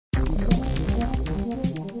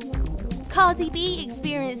Cardi B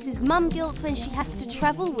experiences mum guilt when she has to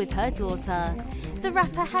travel with her daughter. The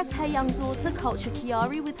rapper has her young daughter Culture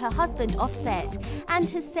Kiari with her husband Offset, and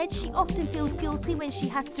has said she often feels guilty when she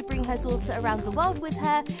has to bring her daughter around the world with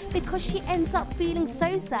her because she ends up feeling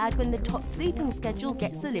so sad when the top sleeping schedule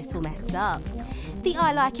gets a little messed up. The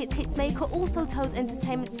I Like It hitmaker also told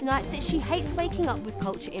Entertainment Tonight that she hates waking up with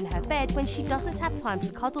Culture in her bed when she doesn't have time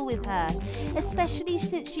to cuddle with her, especially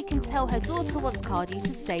since she can tell her daughter wants Cardi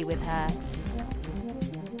to stay with her.